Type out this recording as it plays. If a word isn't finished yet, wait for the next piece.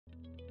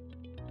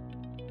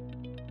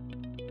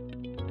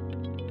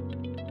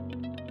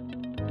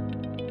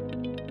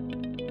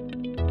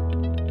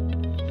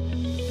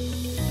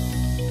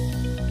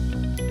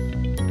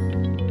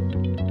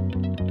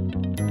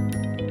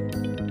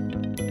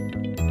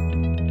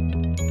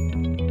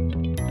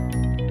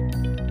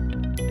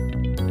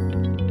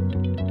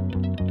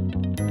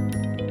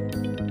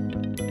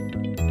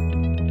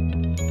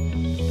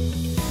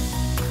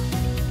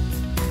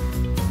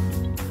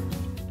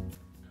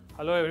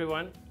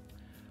everyone,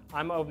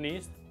 I'm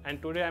Avnish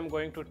and today I'm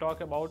going to talk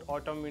about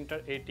Autumn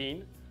Winter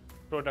 18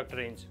 product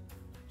range.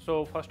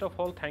 So first of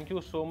all, thank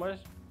you so much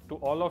to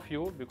all of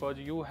you because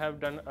you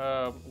have done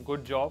a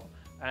good job,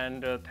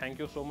 and thank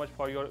you so much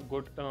for your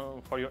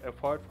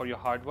effort, for your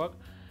hard work,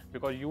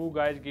 because you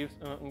guys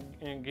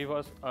give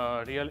us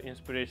real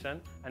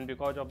inspiration, and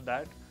because of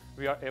that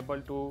we are able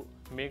to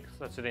make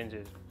such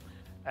ranges.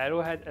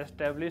 Arrow has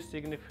established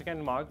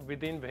significant mark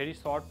within very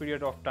short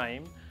period of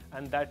time,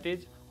 and that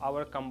is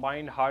our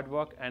combined hard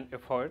work and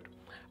effort,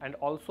 and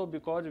also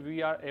because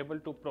we are able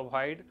to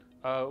provide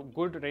a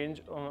good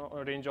range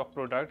of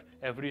product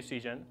every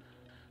season.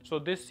 So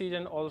this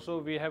season also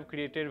we have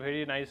created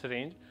very nice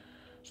range.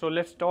 So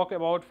let's talk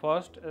about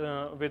first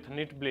with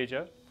knit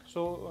blazer.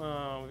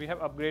 So we have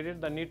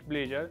upgraded the knit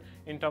blazer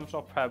in terms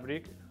of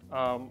fabric,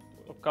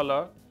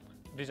 color,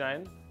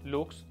 design,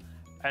 looks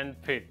and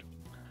fit.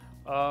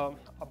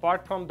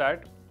 Apart from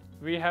that,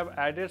 we have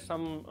added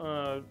some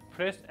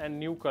fresh and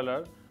new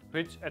color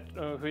which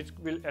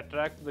will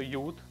attract the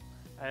youth,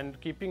 and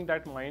keeping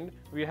that in mind,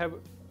 we have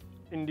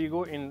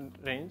indigo in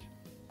range,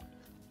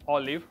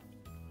 olive,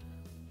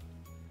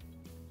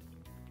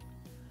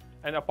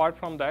 and apart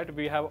from that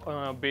we have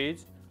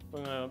beige,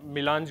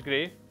 melange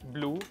grey,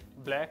 blue,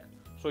 black.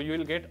 So you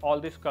will get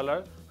all this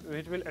color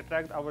which will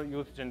attract our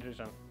youth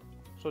generation.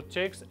 So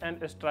checks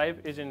and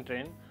stripe is in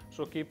trend.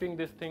 So keeping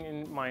this thing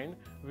in mind,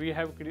 we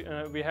have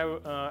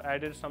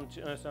added some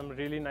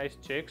really nice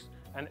checks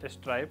and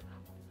stripe.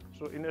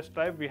 So in a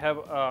stripe we have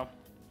a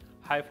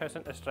high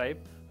fashion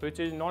stripe which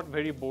is not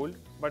very bold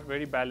but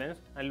very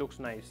balanced and looks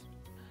nice.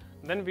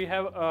 Then we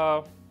have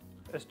a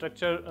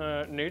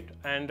structure knit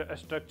and a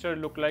structure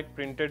look like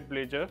printed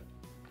blazer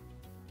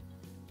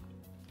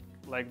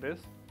like this.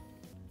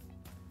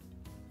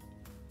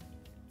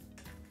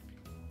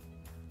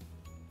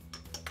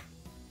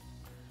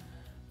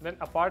 Then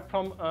apart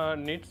from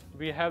knits,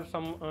 we have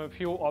some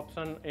few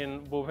options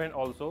in woven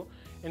also.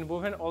 In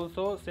woven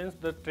also, since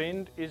the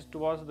trend is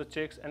towards the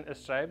checks and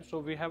stripes, so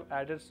we have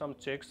added some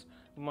checks.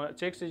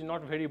 Checks is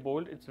not very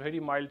bold, it's very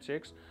mild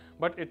checks,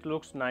 but it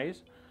looks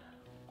nice.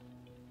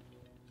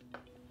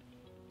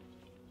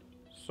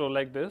 So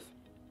like this.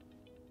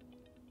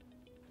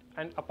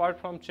 And apart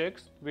from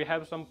checks, we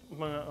have some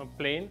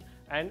plain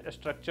and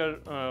structure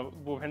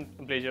woven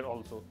blazer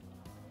also,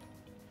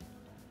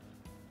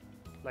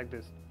 like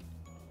this.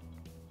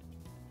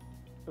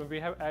 We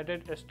have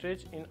added a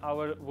stitch in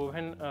our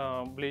woven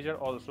blazer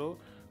also,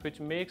 which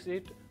makes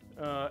it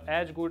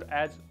as good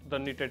as the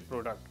knitted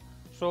product.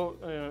 So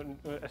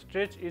a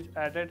stitch is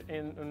added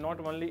in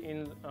not only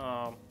in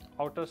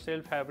outer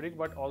shell fabric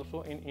but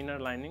also in inner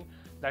lining.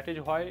 That is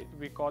why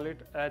we call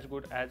it as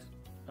good as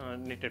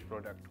knitted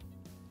product.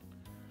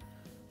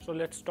 So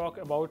let's talk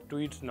about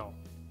tweeds now.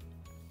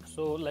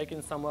 So like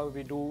in summer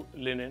we do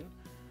linen,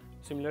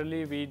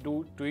 similarly we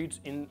do tweeds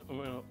in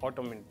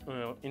autumn,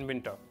 in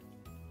winter.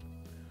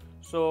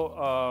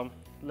 So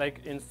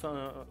like in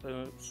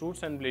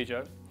suits and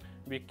blazer,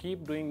 we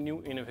keep doing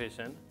new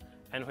innovation,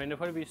 and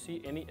whenever we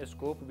see any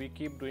scope we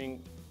keep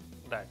doing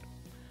that.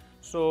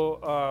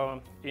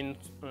 So in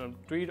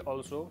tweed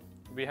also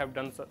we have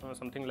done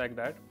something like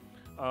that.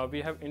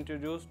 We have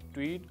introduced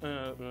tweed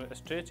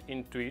stitch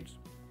in tweeds,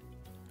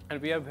 and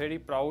we are very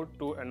proud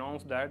to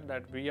announce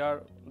that we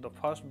are the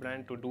first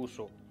brand to do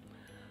so.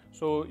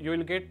 So you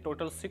will get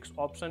total 6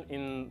 options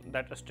in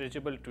that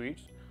stretchable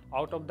tweeds.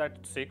 Out of that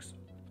 6,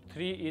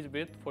 3 is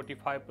with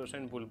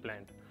 45% wool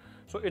blend.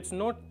 So it's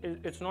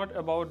not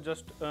about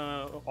just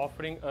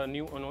offering a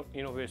new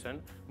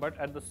innovation, but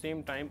at the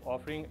same time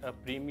offering a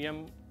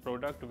premium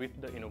product with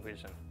the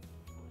innovation.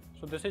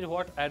 So this is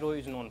what Arrow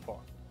is known for.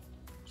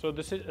 So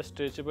this is a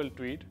stretchable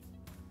tweed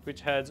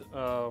which has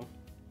a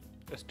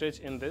stitch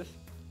in this,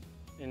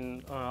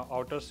 in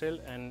outer shell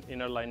and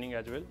inner lining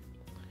as well,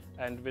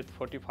 and with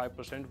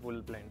 45%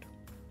 wool blend.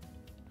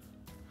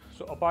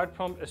 So apart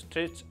from a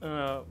stitch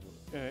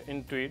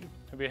in tweed,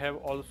 we have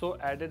also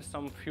added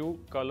some few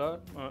color,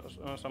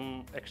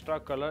 some extra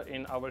color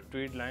in our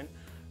tweed line,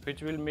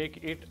 which will make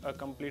it a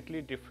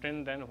completely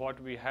different than what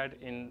we had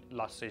in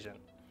last season.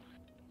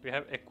 We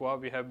have aqua,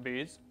 we have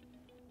beige.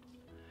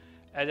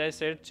 As I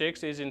said,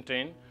 checks is in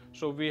trend,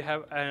 so we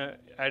have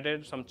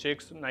added some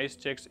checks, nice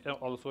checks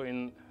also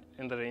in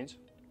the range.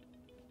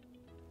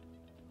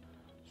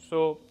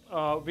 So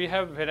we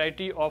have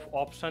variety of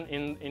option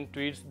in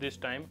tweeds this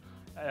time,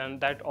 and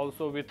that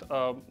also with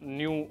a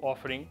new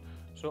offering.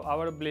 So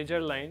our blazer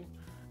line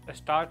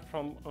starts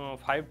from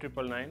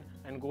 5,999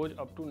 and goes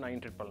up to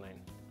 9,999.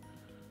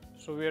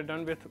 So we are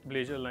done with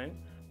blazer line.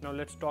 Now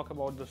let's talk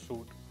about the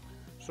suit.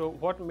 So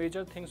what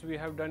major things we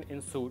have done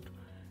in suit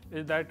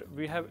is that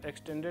we have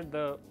extended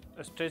the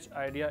stretch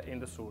idea in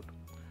the suit.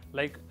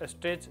 Like a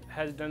stretch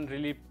has done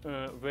really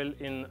well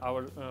in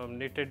our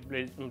knitted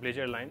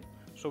blazer line.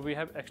 So we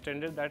have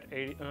extended that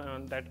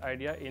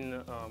idea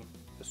in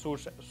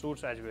suits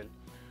as well.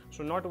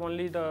 So not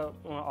only the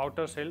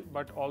outer shell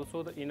but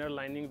also the inner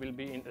lining will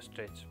be in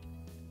stretch.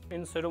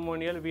 In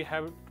ceremonial we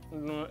have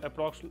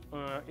approx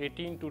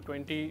 18 to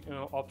 20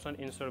 option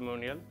in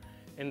ceremonial.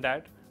 In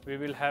that we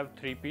will have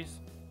 3-piece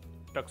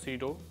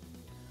tuxedo,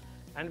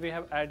 and we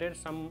have added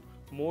some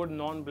more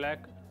non-black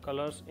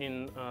colors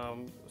in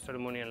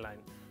ceremonial line.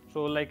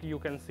 So like you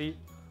can see,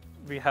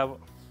 we have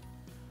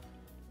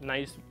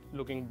nice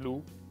looking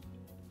blue,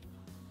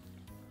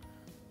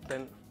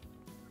 then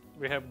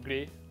we have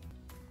gray,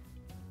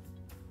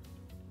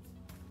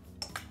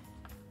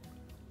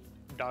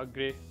 dark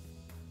gray,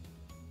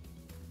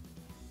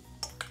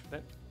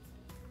 then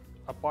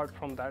apart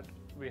from that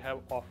we have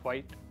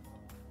off-white,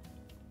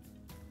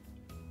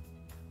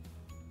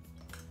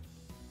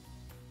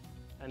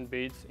 and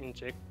beige in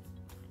check,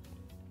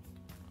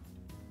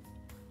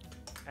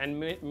 and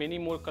many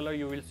more color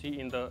you will see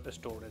in the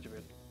store as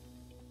well.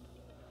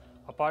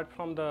 Apart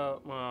from the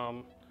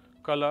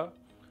color,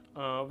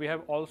 we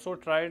have also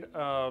tried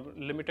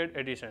limited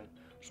edition.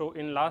 So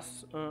in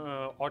last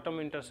autumn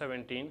winter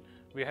 17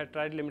 we had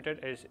tried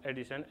limited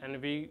edition,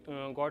 and we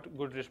got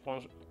good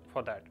response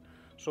for that.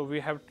 So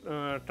we have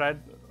tried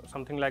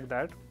something like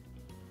that.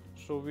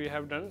 So we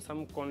have done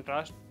some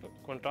contrast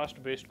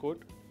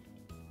waistcoat,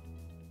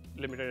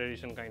 limited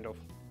edition kind of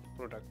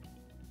product.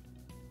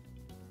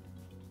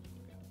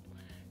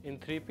 In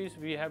 3-piece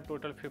we have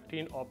total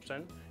 15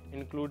 option,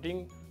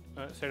 including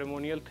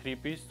ceremonial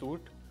 3-piece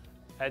suit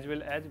as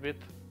well as with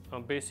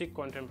basic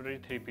contemporary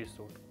 3-piece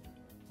suit.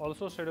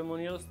 Also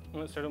ceremonial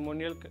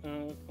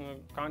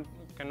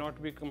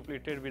cannot be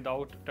completed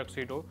without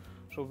tuxedo,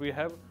 so we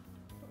have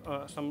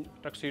some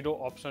tuxedo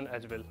option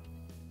as well.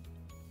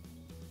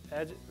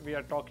 As we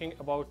are talking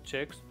about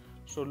checks,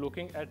 so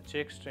looking at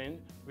checks trend,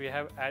 we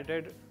have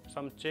added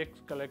some checks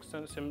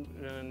collection, some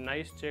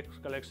nice checks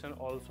collection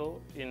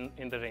also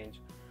in the range.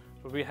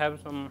 So we have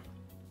some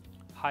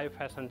high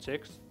fashion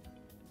checks,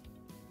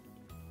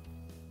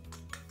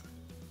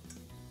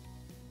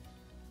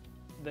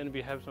 then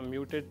we have some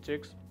muted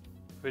checks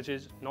which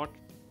is not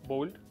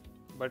bold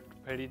but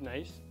very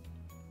nice,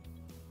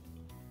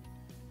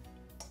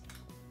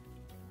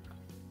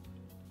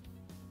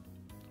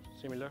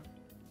 similar,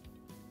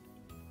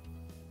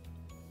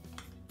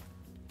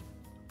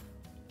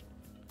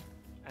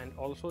 and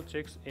also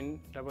checks in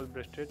double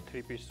breasted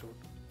 3-piece suit.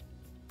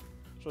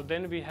 So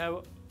then we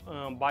have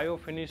bio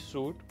finish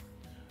suit,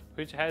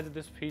 which has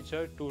this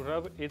feature to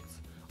rub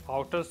its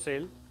outer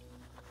shell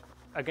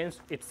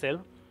against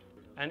itself,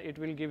 and it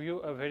will give you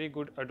a very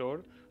good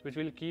odor which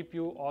will keep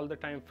you all the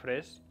time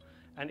fresh,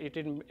 and it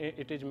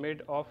is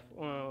made of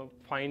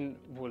fine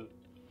wool,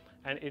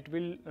 and it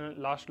will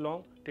last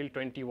long till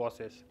 20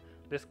 washes.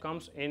 This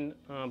comes in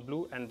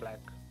blue and black.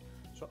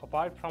 So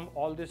apart from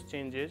all these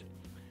changes,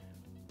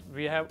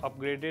 we have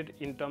upgraded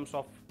in terms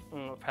of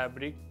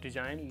fabric,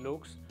 design,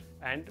 looks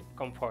and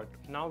comfort.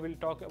 Now we'll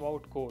talk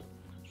about core.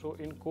 So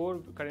in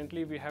core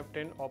currently we have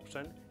 10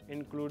 options,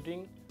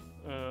 including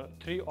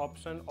 3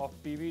 options of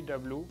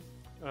PVW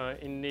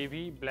in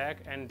navy, black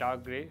and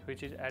dark gray,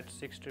 which is at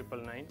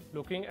 6,999.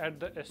 Looking at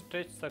the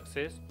stretch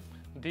success,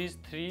 these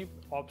 3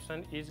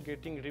 options is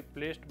getting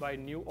replaced by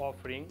new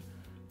offering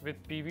with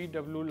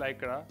PVW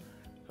lycra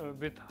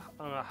with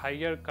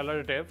higher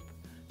color depth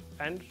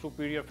and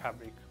superior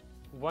fabric.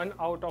 One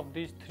out of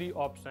these 3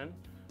 options,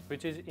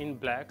 which is in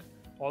black,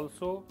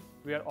 also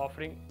we are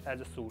offering as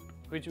a suit,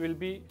 which will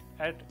be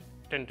at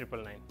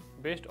 10,999.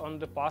 Based on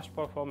the past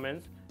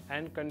performance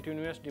and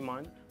continuous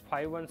demand,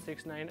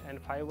 5169 and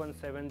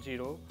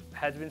 5170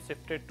 has been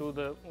shifted to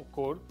the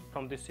core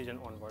from this season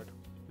onward.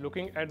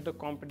 Looking at the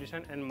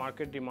competition and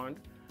market demand,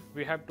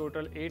 we have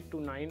total 8 to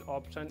 9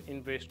 options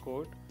in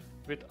waistcoat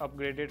with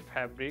upgraded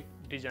fabric,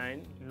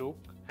 design, look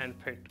and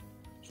fit.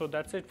 So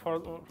that's it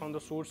from the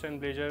suits and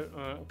blazer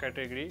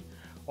category.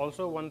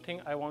 Also one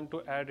thing I want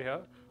to add here,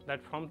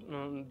 that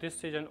from this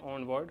season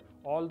onward,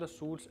 all the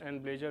suits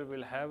and blazer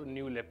will have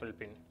new lapel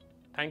pin.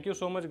 Thank you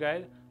so much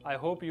guys. I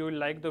hope you will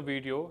like the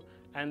video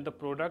and the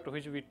product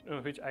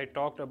which I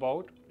talked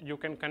about. You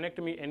can connect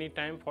me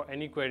anytime for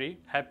any query.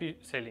 Happy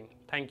selling.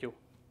 Thank you.